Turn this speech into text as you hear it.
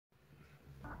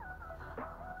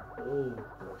Oh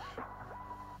gosh,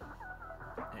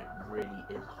 it really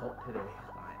is hot today.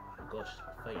 Like, my gosh,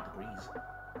 30 degrees.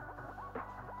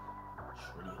 It's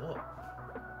really hot.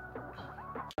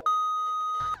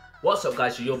 What's up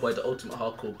guys, your boy the Ultimate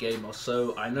Hardcore Gamer.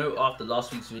 So I know after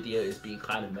last week's video it's been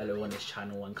kind of mellow on this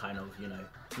channel and kind of, you know,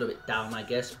 a little bit down I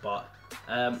guess, but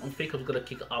I think I'm gonna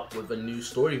kick it up with a new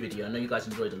story video. I know you guys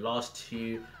enjoyed the last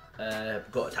two.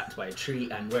 Got attacked by a tree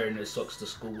and wearing those socks to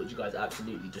school, which you guys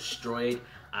absolutely destroyed,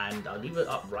 and I'll leave it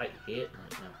up right here.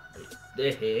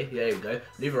 They're here, there we go,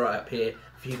 leave it right up here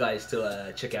for you guys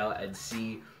to check out and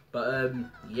see. But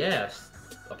yeah,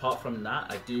 apart from that,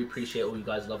 I do appreciate all you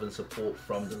guys' love and support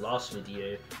from the last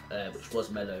video, which was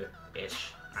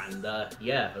mellow-ish, and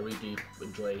yeah, I really do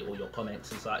enjoy all your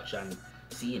comments and such, and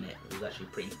seeing it. It was actually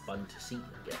pretty fun to see,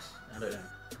 I guess. I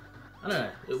don't know.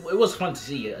 It was fun to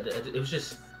see it. It was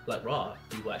just like, raw,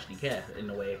 people actually care in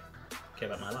a way, care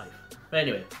about my life. But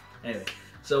anyway,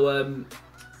 so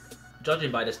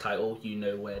judging by this title, you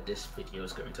know where this video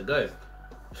is going to go.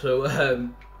 So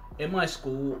in my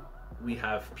school we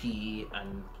have PE,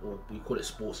 and or we call it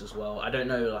sports as well. I don't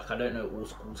know all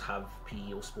schools have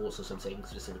PE or sports or something,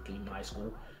 specifically my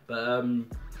school, but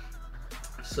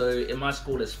so in my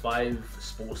school there's 5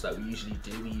 sports that we usually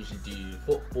do. We usually do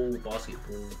football,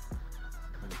 basketball,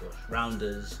 oh my gosh,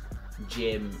 rounders,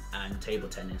 gym, and table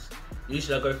tennis.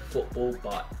 Usually I go for football,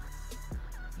 but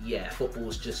yeah,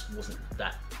 football just wasn't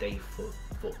that day for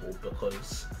football,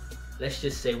 because let's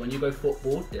just say when you go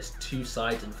football, there's 2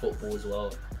 sides in football as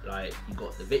well. Like, you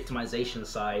got the victimization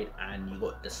side and you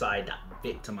got the side that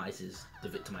victimizes the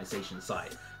victimization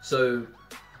side. So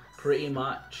pretty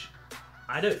much,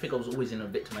 I don't think I was always in a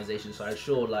victimization side.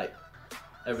 Sure, like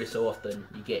every so often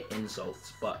you get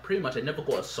insults, but pretty much I never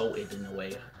got assaulted in a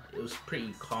way. It was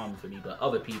pretty calm for me, but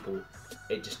other people,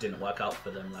 it just didn't work out for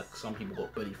them. Like, some people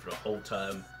got bullied for the whole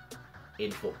term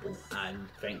in football, and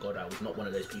thank God I was not one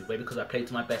of those people. Maybe because I played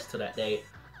to my best to that day,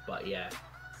 but yeah,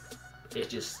 it's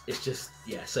just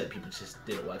yeah, certain people just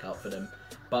didn't work out for them.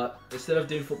 But instead of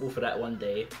doing football for that one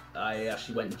day, I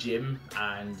actually went gym,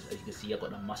 and as you can see, I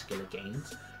got the muscular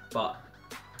gains. But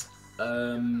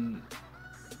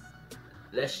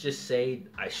let's just say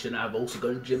I shouldn't have also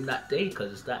gone to gym that day,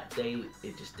 because that day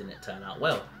it just didn't turn out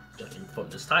well, judging from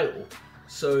this title.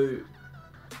 So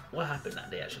what happened that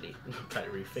day actually? I'm trying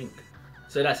to rethink.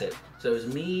 So that's it. So it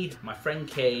was me, my friend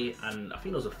K, and I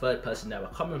think there was a third person there. I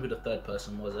can't remember who the third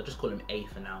person was. I just call him A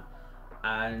for now.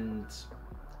 And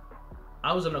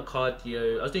I was on a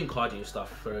cardio, I was doing cardio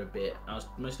stuff for a bit. I was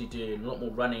mostly doing a lot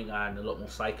more running and a lot more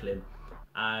cycling.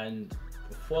 And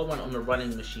before I went on the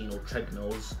running machine or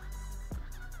treadmills,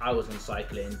 I was on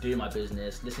cycling, doing my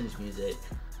business, listening to music,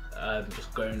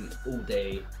 just going all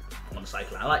day on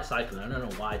cycling. I like cycling. I don't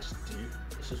know why, I just do.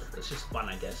 It's just fun,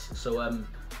 I guess. So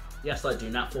yeah, I started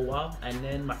doing that for a while, and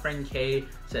then my friend Kay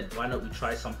said, why not we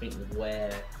try something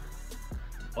where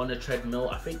on a treadmill,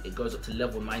 I think it goes up to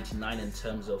level 99 in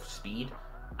terms of speed,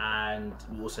 and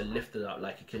we also lift it up,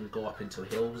 like it can go up into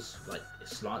hills, like it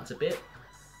slants a bit.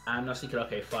 And I was thinking,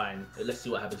 okay, fine, let's see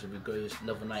what happens if it goes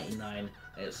level 99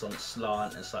 and it's on a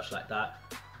slant and such like that.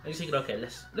 And I was thinking, okay,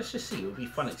 let's just see, it would be a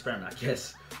fun experiment, I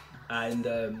guess.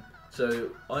 And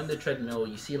so on the treadmill,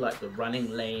 you see like the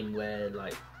running lane where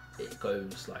like it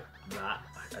goes like that.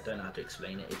 I don't know how to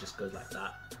explain it, it just goes like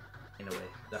that in a way.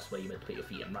 That's where you're meant to put your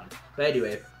feet and run. But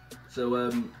anyway, so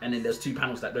and then there's 2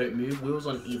 panels that don't move. We was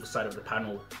on either side of the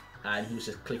panel, and he was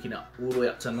just clicking it all the way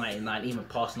up to 99, even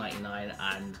past 99,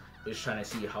 and he was trying to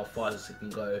see how far it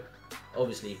can go.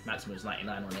 Obviously maximum is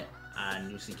 99 on it, and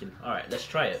he was thinking, all right, let's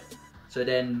try it. So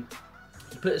then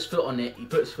he put his foot on it,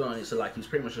 so like he was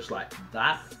pretty much just like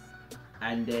that,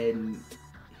 and then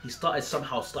he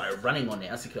somehow started running on it.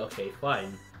 I was thinking, okay,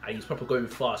 fine. And he's probably going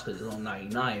fast because it's on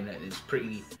 99, and it's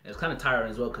kind of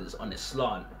tiring as well because it's on its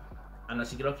slant. And I was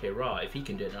thinking, okay, right, if he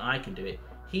can do it, then I can do it.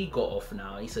 He got off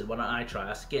now. He said, why don't I try? I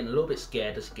was getting a little bit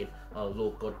scared. I was thinking, oh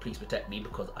Lord God, please protect me,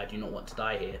 because I do not want to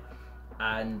die here.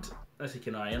 And I was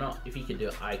thinking, all right, you know, if he can do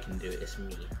it, I can do it. It's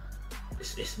me.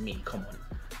 It's me. Come on.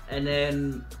 And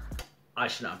then I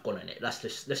shouldn't have gone on it. Let's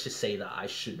just say that I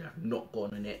should have not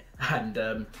gone on it.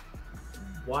 And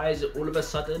why is it all of a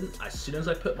sudden, as soon as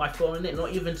I put my foot on it,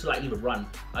 not even to like even run,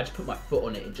 I just put my foot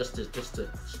on it and just to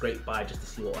scrape by, just to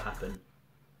see what will happen,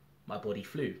 my body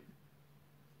flew.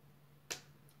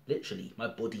 Literally, my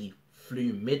body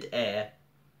flew mid-air.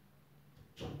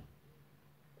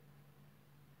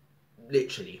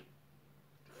 Literally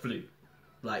flew.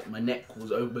 Like, my neck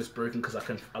was almost broken because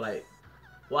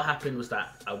what happened was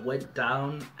that I went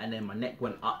down and then my neck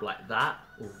went up like that.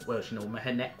 Or, well, you know, my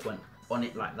neck went on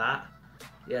it like that.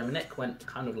 Yeah, my neck went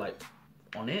kind of like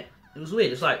on it, it was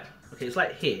weird. It's like, okay, it's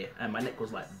like here, and my neck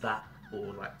was like that,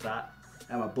 or like that,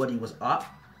 and my body was up,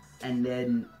 and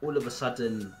then all of a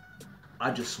sudden,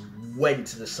 I just went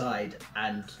to the side,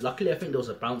 and luckily I think there was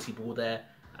a bouncy ball there,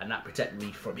 and that protected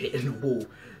me from hitting the wall.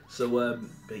 So,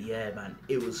 but yeah, man,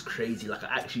 it was crazy. Like,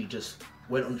 I actually just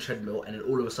went on the treadmill, and then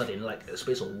all of a sudden, like a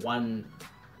space of one,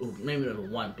 or maybe not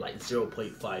even one, like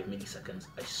 0.5 milliseconds,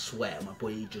 I swear, my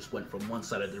body just went from one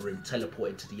side of the room,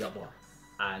 teleported to the other,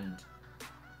 and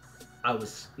I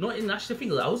was not in actually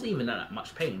thinking I wasn't even in that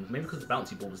much pain, maybe because the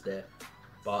bouncy ball was there,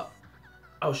 but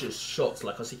I was just shocked.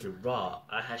 Like, I was thinking, rah,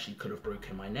 I actually could have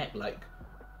broken my neck. Like,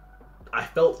 I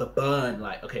felt the burn.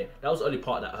 Like, okay, that was the only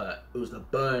part that hurt. It was the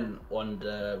burn on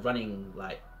the running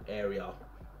like area,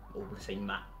 or would say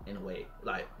mat in a way,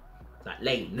 like that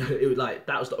lane. It was like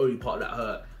that was the only part that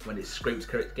hurt when it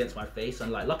scraped against my face.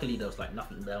 And like, luckily there was like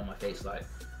nothing there on my face. Like,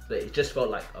 but it just felt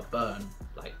like a burn,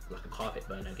 like a carpet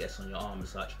burn, I guess, on your arm and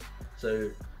such. So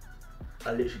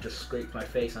I literally just scraped my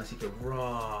face, and I was thinking,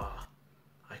 rah,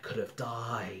 I could have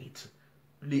died.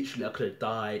 Literally, I could have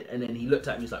died. And then he looked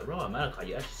at me, he's like, rah, Malachi,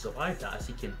 you actually survived that. I was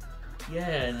thinking,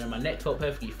 yeah, and then my neck felt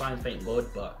perfectly fine, thank God,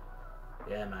 but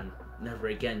yeah, man, never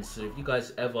again. So if you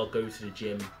guys ever go to the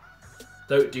gym,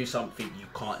 don't do something you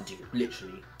can't do.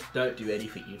 Literally, don't do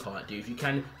anything you can't do. If you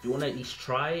can, if you want to at least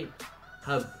try,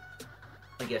 have,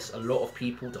 I guess, a lot of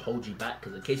people to hold you back,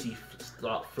 because in case you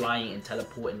start flying and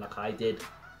teleporting like I did,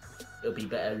 it'll be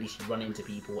better at least you run into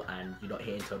people and you're not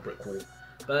hitting into a brick wall.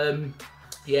 But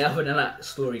yeah, other than that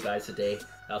story, guys, today,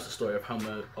 that was the story of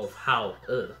how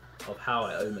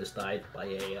I almost died by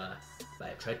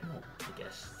a treadmill, I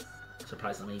guess.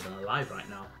 Surprised I'm even alive right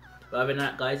now. But other than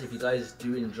that, guys, if you guys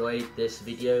do enjoy this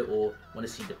video or want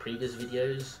to see the previous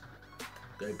videos,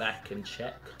 go back and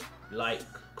check, like,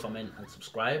 comment and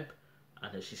subscribe,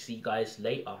 and I shall see you guys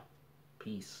later.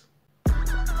 Peace.